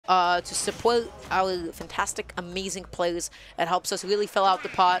to support our fantastic, amazing players. It helps us really fill out the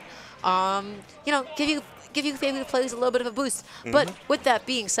pot. You know, give you favorite players a little bit of a boost. But with that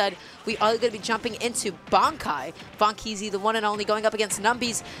being said, we are going to be jumping into bankeezy, the one and only, going up against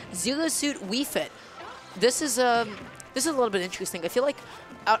Numby's Zero Suit Wii Fit. This is a little bit interesting. I feel like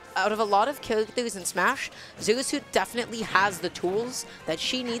out of a lot of characters in Smash, Zero Suit definitely has the tools that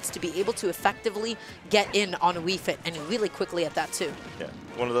she needs to be able to effectively get in on Wii Fit, and really quickly at that too. Yeah,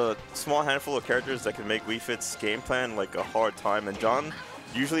 one of the small handful of characters that can make Wii Fit's game plan like a hard time, and John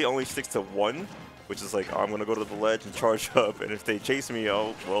usually only sticks to one, which is like, oh, I'm going to go to the ledge and charge up, and if they chase me,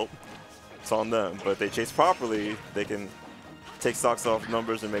 oh, well, it's on them. But if they chase properly, they can take stocks off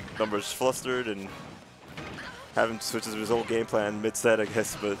numbers and make numbers flustered and have him switch his whole game plan mid-set, I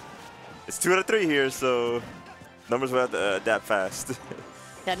guess. But it's 2 out of 3 here, so numbers will have to adapt fast.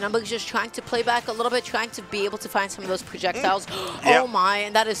 Yeah, Numbers just trying to play back a little bit, trying to be able to find some of those projectiles. Yep. Oh my,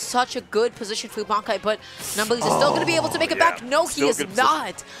 and that is such a good position for Bankai, but Numbers is still going to be able to make it back. No, he is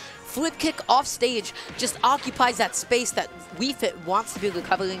not. Flip kick off stage just occupies that space that Wii Fit wants to be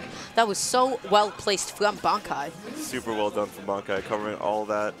recovering. That was so well placed from Bankai. Super well done from Bankai, covering all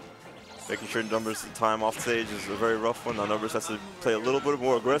that. Making sure Numbers' time off stage is a very rough one. Now Numbers has to play a little bit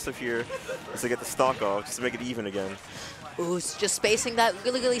more aggressive here to get the stock off, just to make it even again. Ooh, just spacing that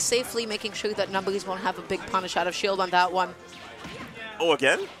really, really safely, making sure that Numbers won't have a big punish out of shield on that one. Oh,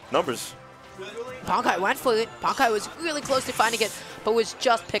 again? Numbers. Bankai went for it. Bankai was really close to finding it, but was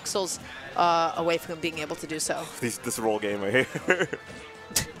just pixels away from being able to do so. This roll game right here.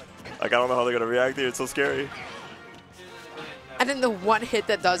 Like, I don't know how they're going to react here. It's so scary. And then the one hit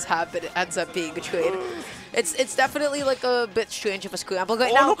that does happen, it ends up being a trade. It's definitely like a bit strange of a scramble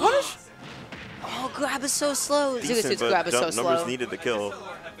right now. No punish? Oh, grab is so slow. Decent, Zero Suit's grab is so slow. Numbers needed the kill.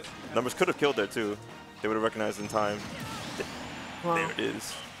 Numbers could have killed there too. They would have recognized in time. Wow. There it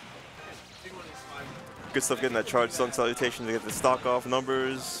is. Good stuff getting that charged sun salutation to get the stock off.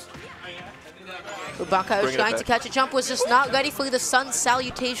 Numbers. Bankai was trying to catch a jump, was just not ready for the sun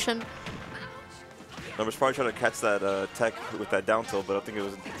salutation. Numbers probably trying to catch that tech with that down tilt, but I don't think it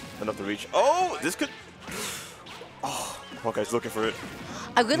was enough to reach. Oh, this could. Oh, Bankai's looking for it.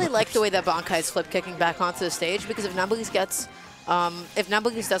 I really like the way that Bankai is flip kicking back onto the stage, because if Numbers gets, if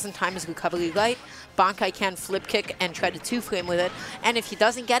Numbers doesn't time his recovery right, Bankai can flip kick and try to 2-frame with it. And if he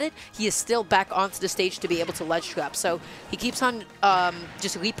doesn't get it, he is still back onto the stage to be able to ledge trap. So he keeps on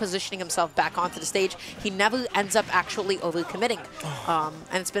just repositioning himself back onto the stage. He never ends up actually overcommitting.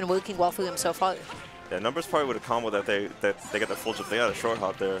 And it's been working well for him so far. Yeah, Numbers probably would have comboed that they got that full jump. They got a short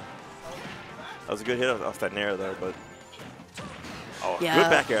hop there. That was a good hit off that nair there, but yeah. Good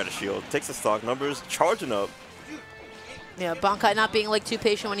back air out of shield. Takes the stock. Numbers charging up. Yeah, Bankai not being like too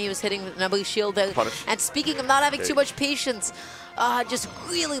patient when he was hitting the Numbers shield there. Punish. And speaking of not having too much patience, just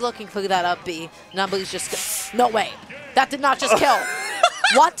really looking for that up B. Numbers just no way. That did not just kill.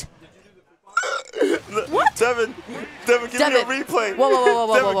 What? What? Devin, give me a replay.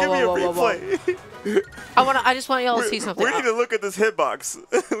 Whoa, Devin, give me a replay. I just want y'all to see something. We need to look at this hitbox.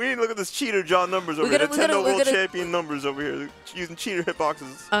 We need to look at this cheater John Numbers over here. Nintendo World Champion Numbers over here, using cheater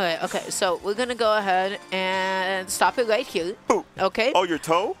hitboxes. Okay. So we're gonna go ahead and stop it right here. Boop. Okay. Oh, your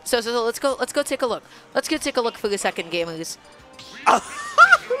toe? So let's go take a look. Let's go take a look for the second gamers. Look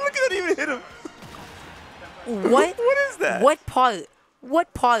at that, even hit him. What? What is that?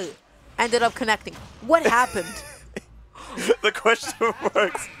 What part ended up connecting? What happened? The question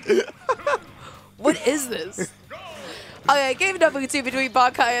marks. What is this? Okay, game number 2 between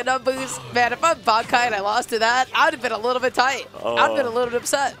Bankai and Numbers. Man, if I'm Bankai and I lost to that, I'd have been a little bit tight. I'd have been a little bit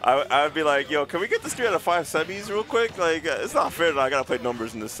upset. I would be like, yo, can we get this 3 out of 5 semis real quick? Like, it's not fair that I gotta play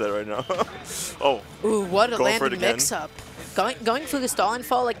Numbers in this set right now. Oh. Ooh, what a landing mix-up. Going through the stall and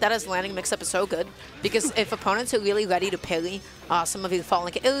fall like that as landing mix-up is so good, because if opponents are really ready to parry some of your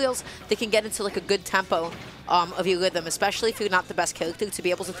falling aerials, they can get into like a good tempo of your rhythm, especially if you're not the best character to be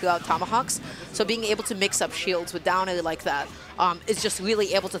able to throw out tomahawks. So being able to mix up shields with down air like that is just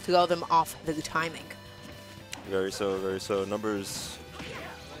really able to throw them off the timing. Very so. Numbers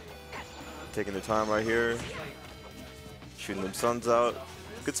taking their time right here, shooting them suns out.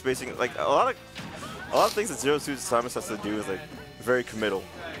 Good spacing. Like a lot of things that Zero Suit's Simus has to do is like very committal.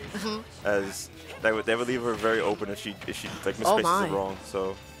 As they would leave her very open if she like misspaces it wrong.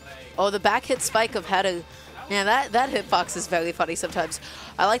 So. Oh, the back hit spike of Header. Man, that hitbox is very funny sometimes.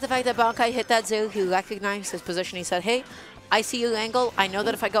 I like the fact that Bankai hit that Zero. He recognized his position. He said, hey, I see your angle. I know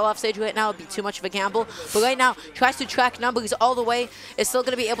that if I go off stage right now, it'd be too much of a gamble. But right now, tries to track Numbers all the way. Is still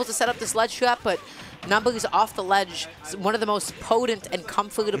going to be able to set up this ledge trap, but Numbers off the ledge is one of the most potent and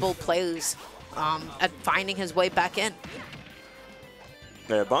comfortable players at finding his way back in.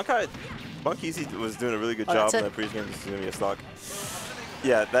 Yeah, bankeezy was doing a really good job in that previous game. This is going to be a stock.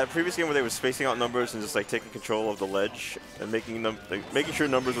 Yeah, that previous game where they were spacing out numbers and just like taking control of the ledge and making them, making sure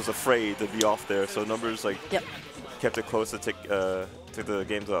numbers was afraid to be off there. So numbers like kept it close to take the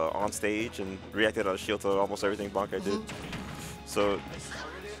games on stage and reacted on shield to almost everything Bankai did. So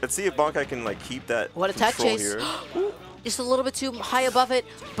let's see if Bankai can like keep that control here. Just a little bit too high above it,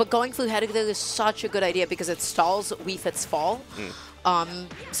 but going through head there is such a good idea because it stalls Wii Fit's fall.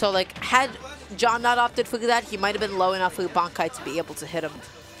 So like, had John not opted for that, he might have been low enough for Bankai to be able to hit him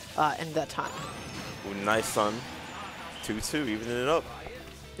in that time. Ooh, nice sun. 2-2, evening it up.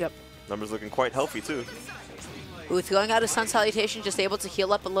 Yep. Numbers looking quite healthy too. With going out of Sun Salutation, just able to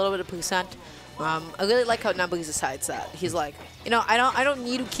heal up a little bit of percent. I really like how Numbers decides that. He's like, you know, I don't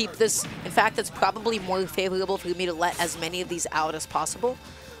need to keep this. In fact, it's probably more favorable for me to let as many of these out as possible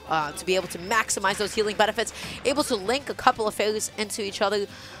to be able to maximize those healing benefits. Able to link a couple of fairies into each other.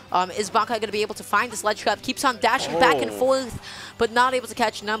 Is Bankai going to be able to find this ledge trap? Keeps on dashing back and forth, but not able to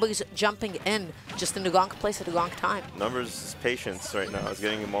catch Numbers jumping in just in the wrong place at the wrong time. Numbers' patience right now is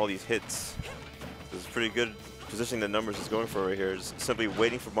getting him all these hits. This is pretty good positioning that Numbers is going for right here. Is simply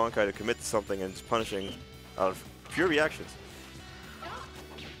waiting for Bankai to commit to something and just punishing out of pure reactions.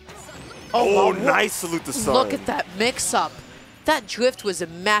 Oh, nice salute to Sun. Look at that mix-up. That drift was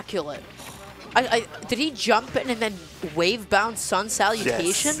immaculate. Did he jump in and then wave bounce Sun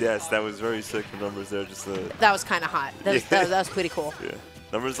Salutation? Yes, that was very sick for Numbers there. Just that was kind of hot. That was pretty cool. Yeah,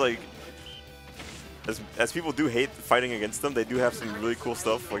 Numbers like, as people do hate fighting against them, they do have some really cool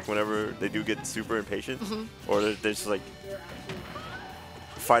stuff. Like whenever they do get super impatient, or they're just like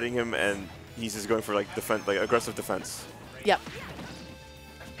fighting him and he's just going for like aggressive defense. Yep.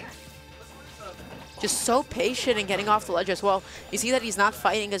 Just so patient and getting off the ledge as well. You see that he's not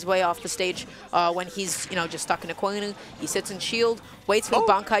fighting his way off the stage when he's, you know, just stuck in a corner. He sits in shield, waits for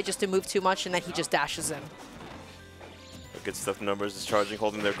Bankai just to move too much, and then he just dashes in. Good stuff. Numbers is charging,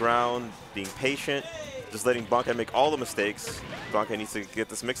 holding their ground, being patient, just letting Bankai make all the mistakes. Bankai needs to get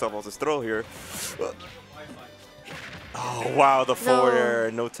this mix-up off his throw here. Oh, wow, the forward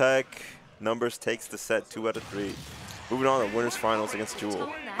air, no tech. Numbers takes the set 2 out of 3. Moving on to winners finals against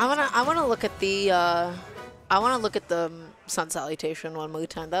Jewel. I wanna look at the Sun Salutation one more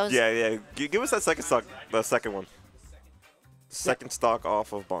time. That was yeah. Give us that second stock, the second one. Second stock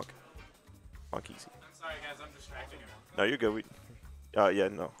off of bankeezy. Sorry guys, I'm distracting you. No, you're good. Yeah,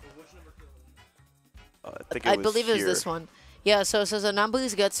 no. I believe it was this one. Yeah. So the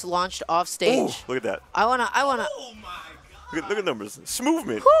Numbers gets launched off stage. Ooh, look at that. I wanna. Oh my God. Look at Numbers.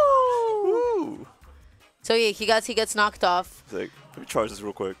 Smoothment. Woo! So yeah, he gets knocked off. Like, let me charge this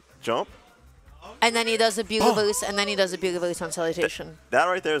real quick. Jump. And then he does a Bugaverse, and then he does a Bugaverse on Salutation. That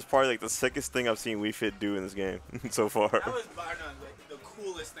right there is probably like the sickest thing I've seen Wii Fit do in this game so far. That was the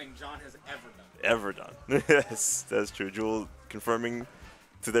coolest thing John has ever done. Yes, that's true. Jewel confirming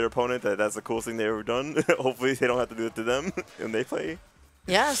to their opponent that that's the coolest thing they've ever done. Hopefully they don't have to do it to them when they play.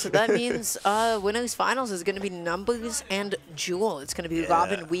 Yeah, so that means winners finals is going to be Numbers and Jewel. It's going to be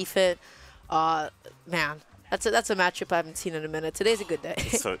Robin, Wii Fit. Man, that's a matchup I haven't seen in a minute. Today's a good day.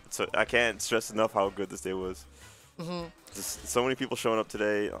 so I can't stress enough how good this day was. Just so many people showing up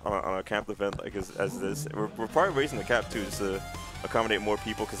today on a camp event like as this. We're probably raising the cap too, just to accommodate more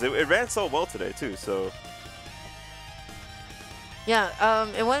people because it ran so well today too. So yeah,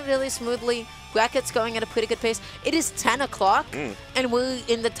 it went really smoothly. Brackets going at a pretty good pace. It is 10 o'clock, and we're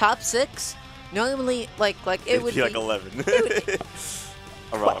in the top 6. Normally, like it would be like 11.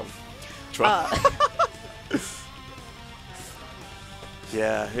 Around 12.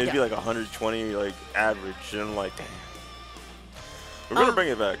 Yeah, it'd be like 120 like average, and I'm like, damn. We're gonna bring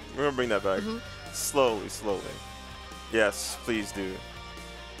it back. We're gonna bring that back. Slowly. Yes, please do.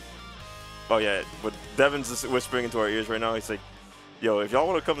 Oh yeah, but Devin's just whispering into our ears right now. He's like, yo, if y'all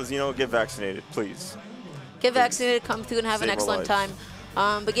want to come to Xeno, get vaccinated, please. Get vaccinated, come through and have an Save our excellent time.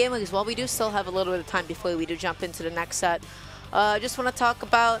 But gamers, while we do still have a little bit of time before we do jump into the next set, I just want to talk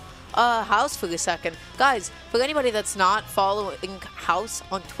about House for a second. Guys, for anybody that's not following House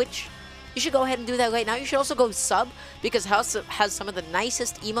on Twitch, you should go ahead and do that right now. You should also go sub, because House has some of the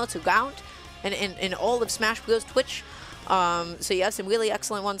nicest emotes around in all of Smash Bros. Twitch. So you have some really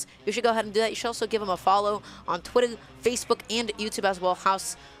excellent ones. You should go ahead and do that. You should also give him a follow on Twitter, Facebook, and YouTube as well.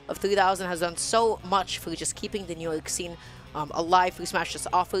 House of 3000 has done so much for just keeping the New York scene alive for Smash, just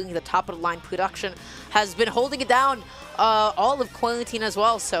offering the top-of-the-line production. Has been holding it down all of quarantine as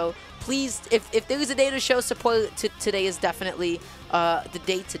well. So please, if there is a day to show support, today is definitely the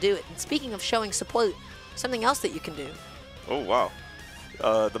day to do it. And speaking of showing support, something else that you can do. Oh, wow.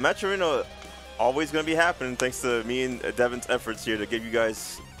 The match arena always going to be happening thanks to me and Devin's efforts here to give you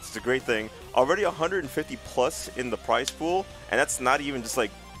guys. It's a great thing. Already 150 plus in the prize pool, and that's not even just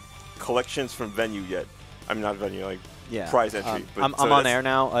like collections from venue yet. I mean, not venue, like prize entry. But I'm on air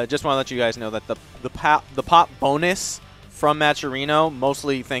now. I just want to let you guys know that the pop bonus from Matcherino,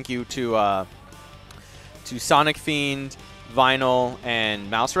 mostly thank you to Sonic Fiend, Vinyl, and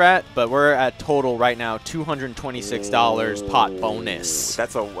Mouse Rat, but we're at total right now $226 pot bonus.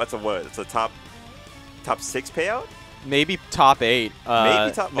 That's a what? It's a top 6 payout? Maybe top 8.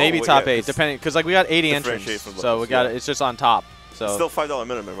 Maybe top 8, depending, because like we got 80 entrants, so we got it's just on top. So it's still $5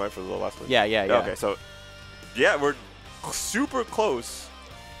 minimum, right, for the last one? Yeah. Okay, so yeah, we're super close.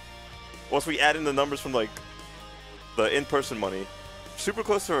 Once we add in the numbers from like the in-person money, super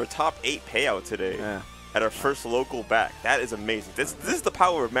close to our top 8 payout today. Yeah. At our first local back. That is amazing. This is the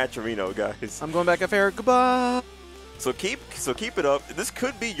power of Matcherino, guys. I'm going back up here. Goodbye. So keep it up. This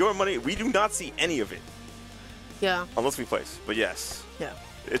could be your money. We do not see any of it. Yeah. Unless we place. But yes. Yeah.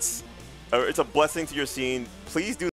 It's a blessing to your scene. Please do